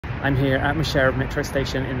I'm here at Msheirib metro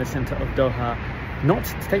station in the centre of Doha, not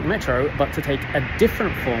to take the metro, but to take a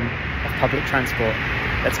different form of public transport.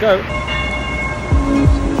 Let's go!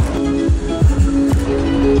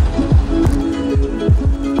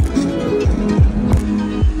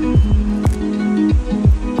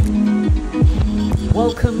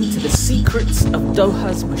 Welcome to the secrets of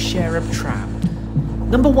Doha's Msheirib Tram.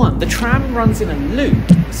 Number one, the tram runs in a loop.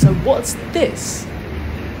 So what's this?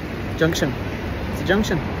 Junction. It's a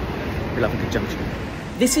junction. We love a good junction.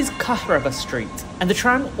 This is Kahraba Street, and the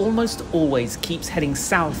tram almost always keeps heading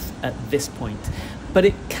south at this point, but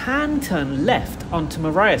it can turn left onto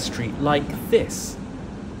Mariah Street like this.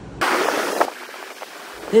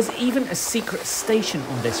 There's even a secret station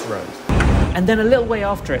on this road. And then a little way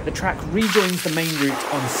after it, the track rejoins the main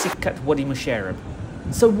route on Sikkat Wadi Msheirib.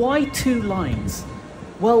 So why two lines?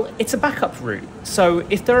 Well, it's a backup route, so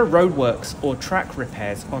if there are roadworks or track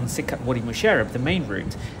repairs on Sikkat Wadi Msheirib, the main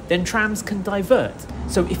route, then trams can divert.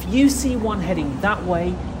 So if you see one heading that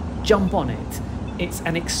way, jump on it. It's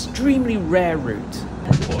an extremely rare route.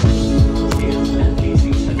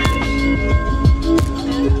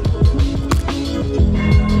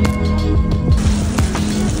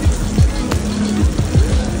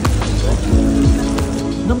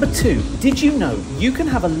 Number two, did you know you can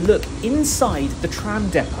have a look inside the tram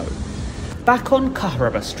depot? Back on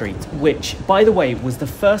Kahraba Street, which, by the way, was the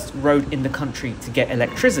first road in the country to get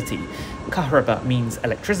electricity. Kahraba means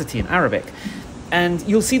electricity in Arabic. And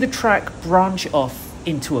you'll see the track branch off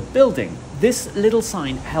into a building. This little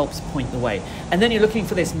sign helps point the way. And then you're looking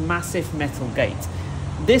for this massive metal gate.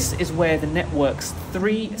 This is where the network's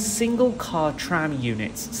 3 single-car tram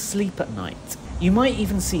units sleep at night. You might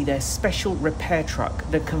even see their special repair truck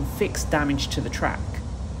that can fix damage to the track.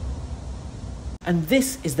 And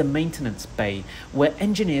this is the maintenance bay, where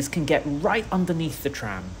engineers can get right underneath the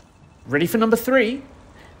tram. Ready for number 3?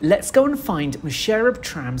 Let's go and find Msheirib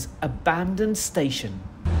Tram's abandoned station.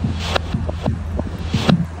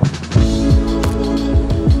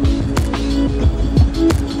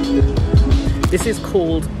 This is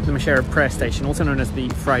called the Msheirib Prayer Station, also known as the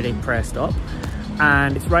Friday Prayer Stop.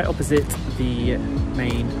 And it's right opposite the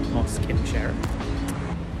main mosque in Msheirib.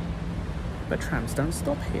 But trams don't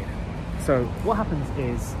stop here. So what happens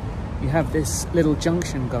is you have this little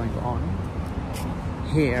junction going on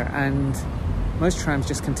here, and most trams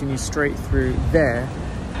just continue straight through there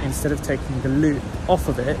instead of taking the loop off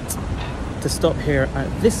of it to stop here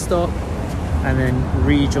at this stop and then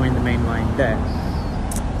rejoin the main line there.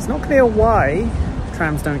 It's not clear why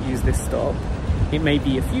trams don't use this stop. It may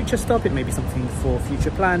be a future stop, it may be something for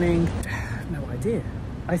future planning. No idea.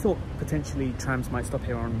 I thought potentially trams might stop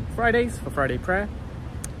here on Fridays for Friday prayer.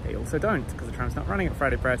 They also don't, because the tram's not running at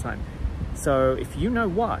Friday prayer time. So if you know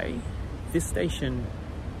why this station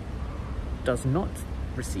does not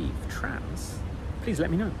receive trams, please let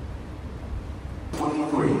me know.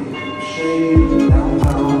 23, Msheirib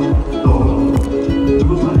downtown Doha.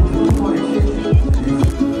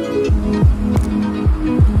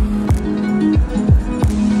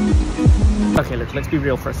 Okay, look, let's be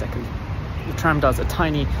real for a second. The tram does a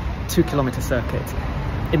tiny 2-kilometer circuit.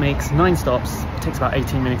 It makes 9 stops, it takes about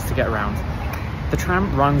 18 minutes to get around. The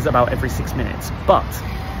tram runs about every 6 minutes, but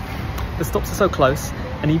the stops are so close,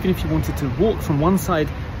 and even if you wanted to walk from one side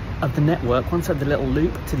of the network, one side of the little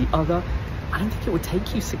loop to the other, I don't think it would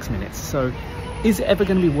take you 6 minutes. So is it ever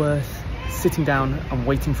going to be worth sitting down and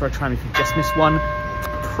waiting for a tram if you just missed one?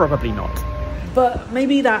 Probably not. But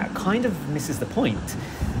maybe that kind of misses the point.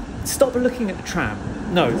 Stop looking at the tram.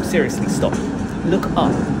 No, seriously, stop. Look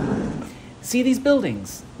up. See these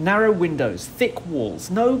buildings? Narrow windows, thick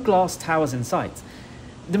walls, no glass towers in sight.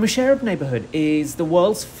 The Msheirib neighbourhood is the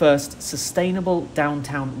world's first sustainable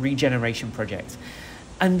downtown regeneration project.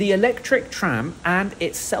 And the electric tram and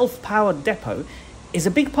its self-powered depot is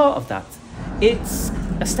a big part of that. It's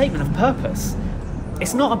a statement of purpose.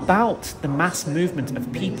 It's not about the mass movement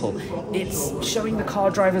of people. It's showing the car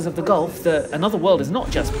drivers of the Gulf that another world is not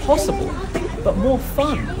just possible, but more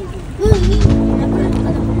fun.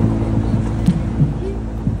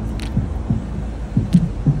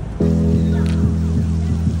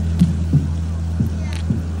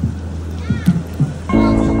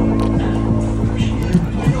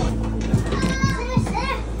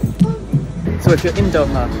 So if you're in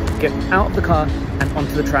Doha, get out of the car and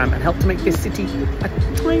onto the tram and help to make this city a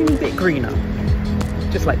tiny bit greener.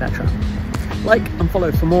 Just like that tram. Like and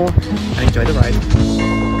follow for more, and enjoy the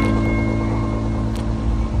ride.